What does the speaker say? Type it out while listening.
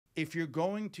if you're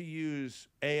going to use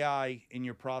AI in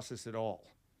your process at all,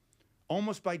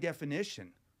 almost by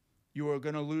definition, you are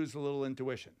going to lose a little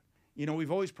intuition. You know,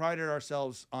 we've always prided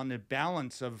ourselves on the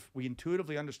balance of we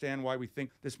intuitively understand why we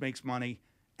think this makes money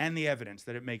and the evidence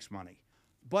that it makes money.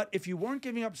 But if you weren't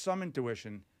giving up some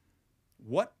intuition,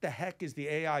 what the heck is the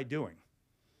AI doing?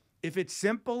 If it's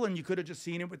simple and you could have just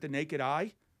seen it with the naked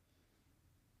eye,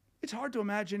 it's hard to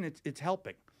imagine it's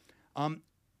helping.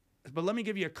 But let me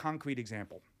give you a concrete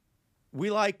example. We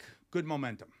like good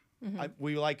momentum.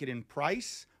 We like it in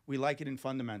price. We like it in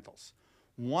fundamentals.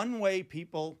 One way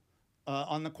people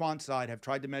on the quant side have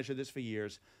tried to measure this for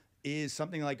years is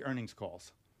something like earnings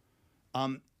calls.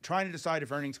 Trying to decide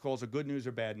if earnings calls are good news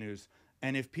or bad news.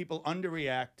 And if people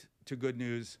underreact to good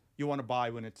news, you want to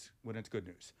buy when it's good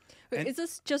news. And is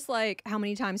this just like how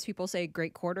many times people say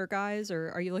great quarter, guys,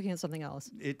 or are you looking at something else?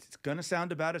 It's going to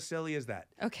sound about as silly as that.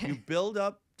 Okay. You build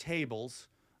up tables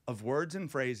of words and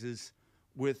phrases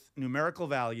with numerical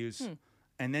values,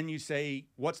 and then you say,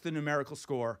 what's the numerical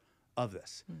score of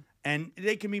this? And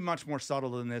they can be much more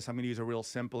subtle than this. I'm going to use a real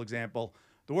simple example.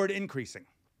 The word increasing,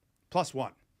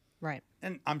 +1. Right.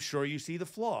 And I'm sure you see the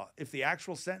flaw. If the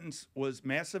actual sentence was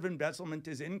massive embezzlement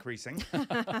is increasing,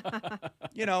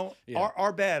 you know,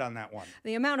 are bad on that one.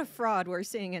 The amount of fraud we're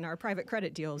seeing in our private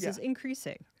credit deals is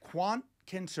increasing. Quant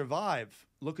can survive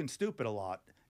looking stupid a lot